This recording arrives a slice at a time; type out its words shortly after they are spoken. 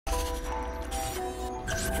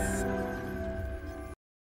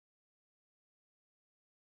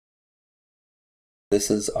This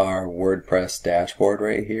is our WordPress dashboard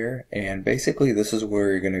right here, and basically this is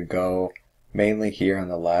where you're going to go, mainly here on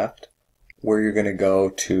the left, where you're going to go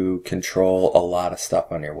to control a lot of stuff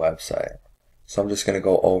on your website. So I'm just going to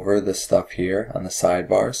go over this stuff here on the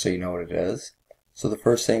sidebar so you know what it is. So the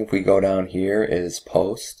first thing, if we go down here, is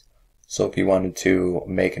post. So if you wanted to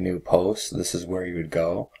make a new post, this is where you would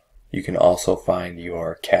go. You can also find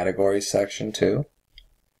your categories section too.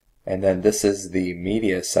 And then this is the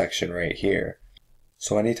media section right here.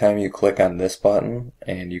 So anytime you click on this button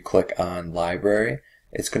and you click on library,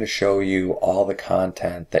 it's going to show you all the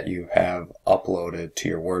content that you have uploaded to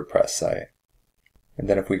your WordPress site. And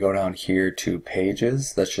then if we go down here to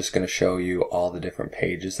pages, that's just going to show you all the different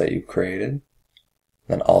pages that you've created.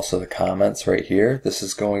 Then also the comments right here. This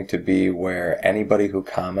is going to be where anybody who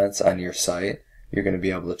comments on your site, you're going to be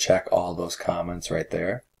able to check all those comments right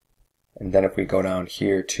there. And then if we go down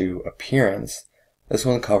here to appearance, this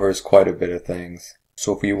one covers quite a bit of things.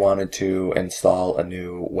 So if you wanted to install a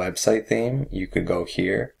new website theme, you could go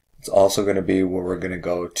here. It's also going to be where we're going to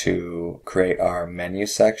go to create our menu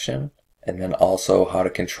section, and then also how to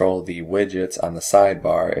control the widgets on the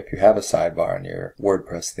sidebar if you have a sidebar in your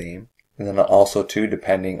WordPress theme. And then also too,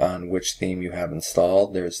 depending on which theme you have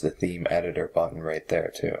installed, there's the theme editor button right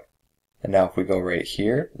there too. And now if we go right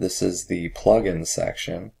here, this is the plugins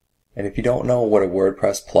section. And if you don't know what a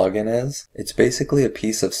WordPress plugin is, it's basically a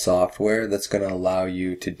piece of software that's going to allow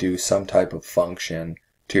you to do some type of function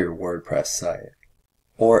to your WordPress site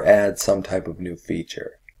or add some type of new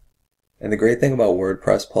feature. And the great thing about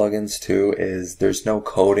WordPress plugins too is there's no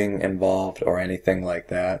coding involved or anything like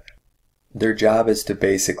that. Their job is to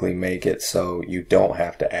basically make it so you don't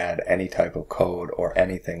have to add any type of code or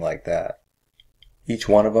anything like that. Each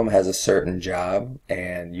one of them has a certain job,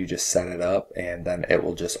 and you just set it up and then it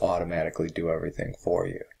will just automatically do everything for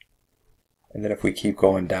you. And then if we keep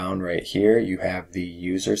going down right here, you have the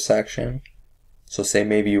user section. So say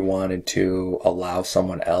maybe you wanted to allow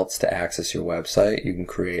someone else to access your website, you can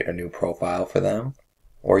create a new profile for them,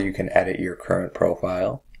 or you can edit your current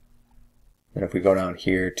profile. And if we go down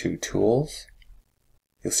here to tools,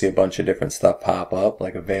 you'll see a bunch of different stuff pop up,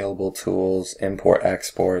 like available tools, import,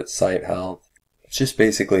 export, site health. It's just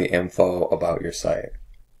basically info about your site.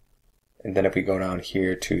 And then if we go down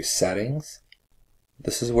here to settings,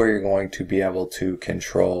 this is where you're going to be able to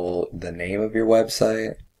control the name of your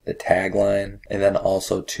website, the tagline, and then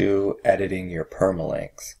also to editing your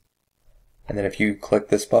permalinks. And then if you click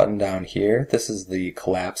this button down here, this is the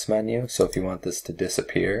collapse menu. So if you want this to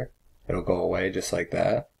disappear, it'll go away just like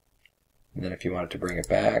that. And then if you want it to bring it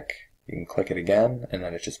back, you can click it again and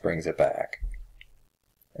then it just brings it back.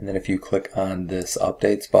 And then if you click on this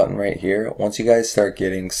updates button right here, once you guys start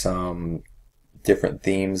getting some different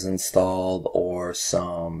themes installed or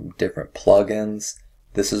some different plugins,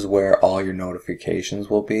 this is where all your notifications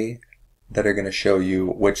will be that are going to show you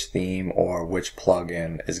which theme or which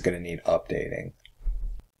plugin is going to need updating.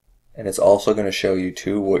 And it's also going to show you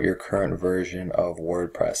too what your current version of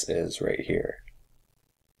WordPress is right here.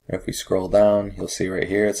 And if we scroll down, you'll see right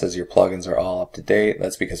here it says your plugins are all up to date.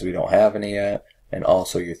 That's because we don't have any yet. And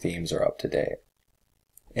also your themes are up to date.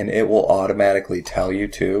 And it will automatically tell you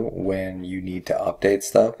too when you need to update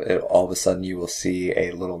stuff. All of a sudden you will see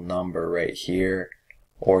a little number right here,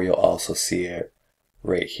 or you'll also see it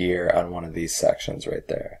right here on one of these sections right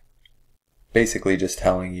there. Basically just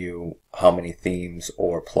telling you how many themes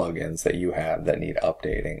or plugins that you have that need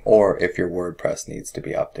updating, or if your WordPress needs to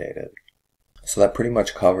be updated. So that pretty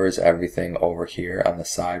much covers everything over here on the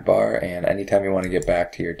sidebar, and anytime you want to get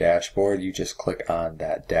back to your dashboard, you just click on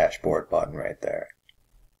that dashboard button right there.